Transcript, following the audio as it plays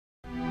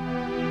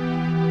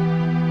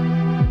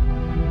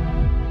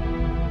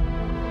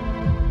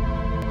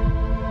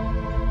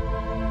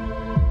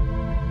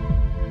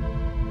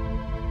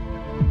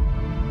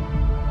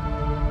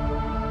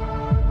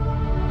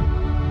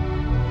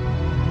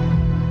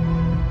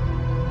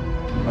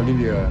I'll give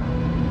you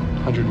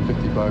 $150 if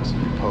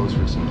you pose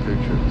for some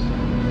pictures.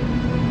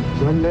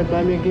 Run that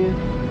by me again?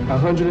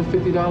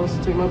 $150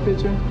 to take my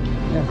picture?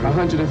 Yeah.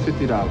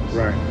 $150.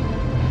 Right.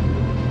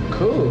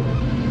 Cool.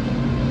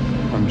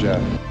 I'm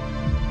Jeff.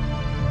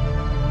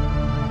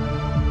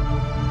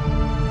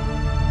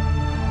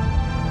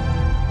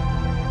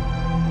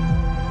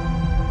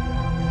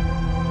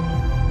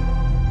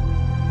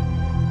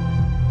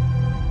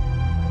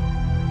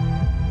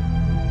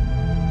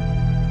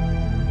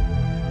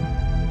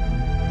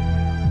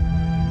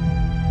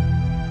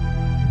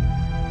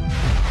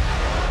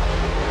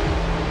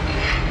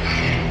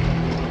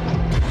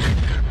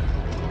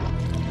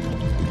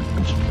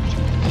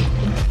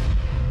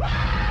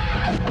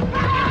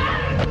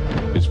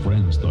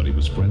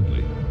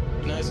 Friendly.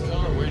 Nice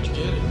car, where'd you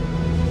get it?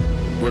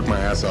 Worked my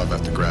ass off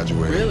after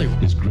graduating. Really?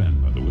 His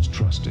grandmother was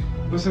trusting.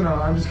 Listen,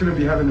 I'm just gonna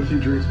be having a few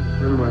drinks with a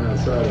friend of mine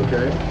outside,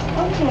 okay?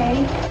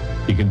 Okay.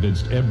 He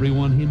convinced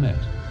everyone he met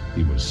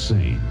he was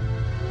sane.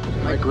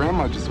 My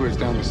grandma just lives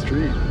down the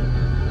street.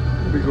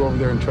 We go over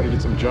there and try to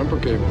get some jumper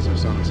cables or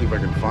something, see if I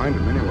can find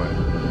them anyway.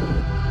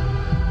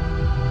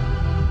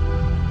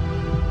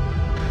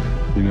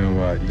 You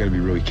know, you gotta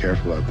be really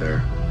careful out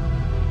there.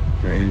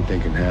 Anything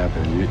can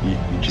happen. You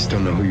just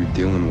don't know who you're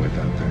dealing with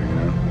out there, you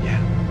know? Yeah.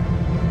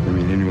 I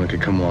mean, anyone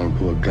could come along and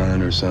pull a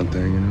gun or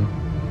something, you know?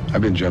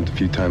 I've been jumped a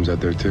few times out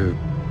there, too.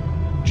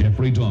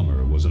 Jeffrey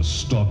Dahmer was a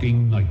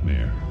stalking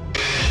nightmare.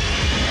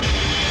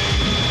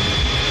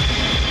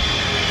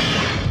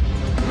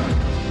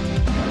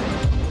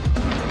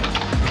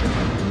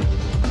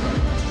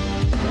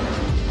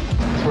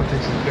 This one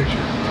takes some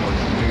pictures.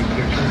 Some nude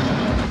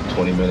pictures.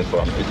 20 minutes for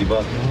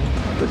 $50.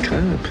 What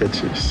kind of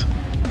pictures?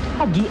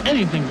 I'll do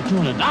anything for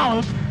 $200.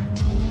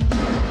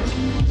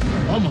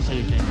 Almost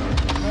anything.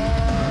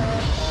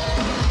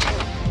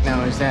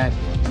 Now, is that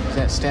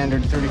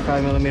standard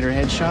 35mm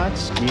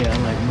headshots? Yeah, I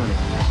like money.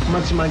 How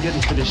much am I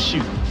getting for this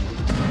shoot?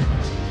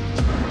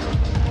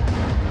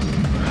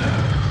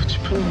 What you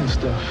put on this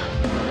stuff?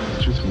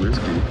 It's just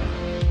whiskey.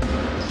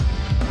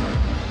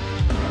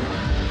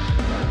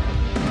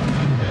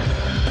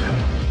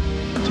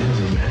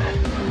 Dizzy, man.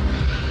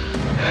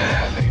 I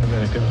think I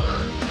better go.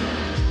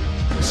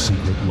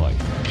 Secret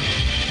Life,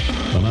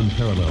 an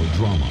unparalleled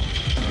drama.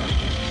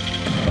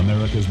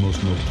 America's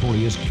most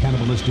notorious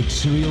cannibalistic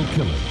serial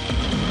killer,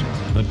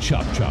 the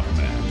Chop Chop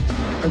Man.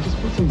 I just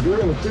put some beer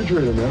in the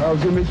refrigerator, man. I was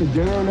gonna make you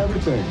dinner and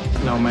everything.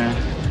 No, man.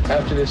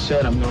 After this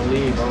set, I'm gonna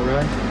leave, all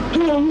right?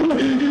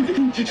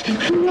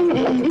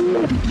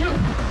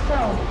 So,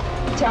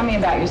 tell me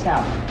about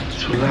yourself.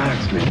 Just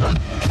relax, man.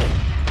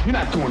 You're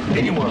not going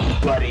anywhere,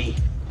 buddy.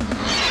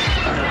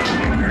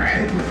 In your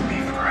head with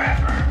me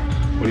forever.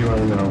 What do you want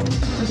to know?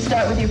 Let's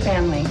start with your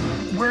family.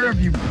 Where have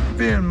you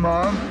been,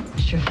 Mom?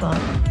 It's your fault.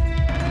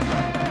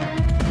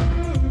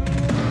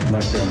 My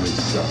family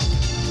sucks.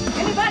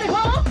 Anybody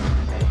home?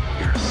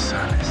 Your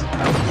son is...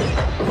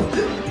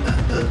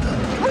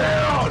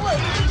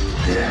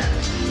 Yeah.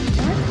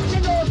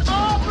 It goes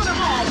all through the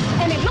home,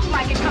 and it looked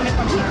like it coming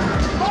from here.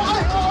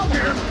 All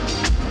here.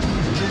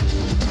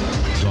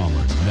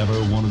 Dahmer never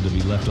wanted to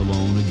be left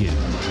alone again.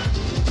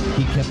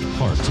 He kept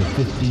parts of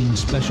 15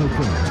 special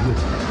criminals with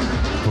him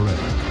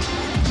forever.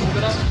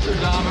 Open up, Mr.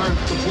 Dahmer,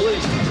 the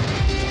police.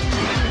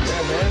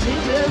 Yeah, man.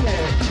 He's in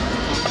there.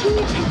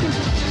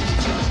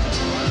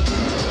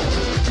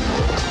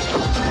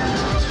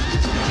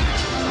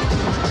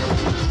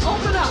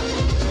 Open up!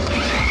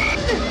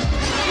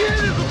 Here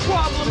is the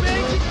problem,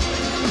 man!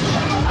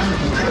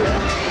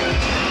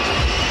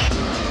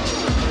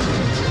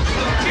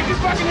 Get your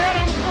fucking head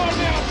on the floor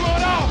now! Blow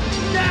it off!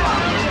 Down on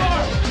the floor!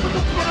 Put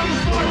the foot on the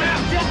floor now!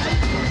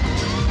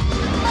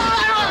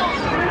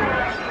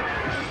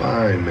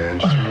 Fine, man.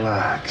 Just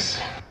relax.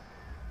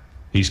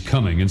 He's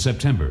coming in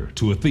September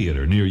to a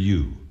theater near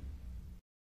you.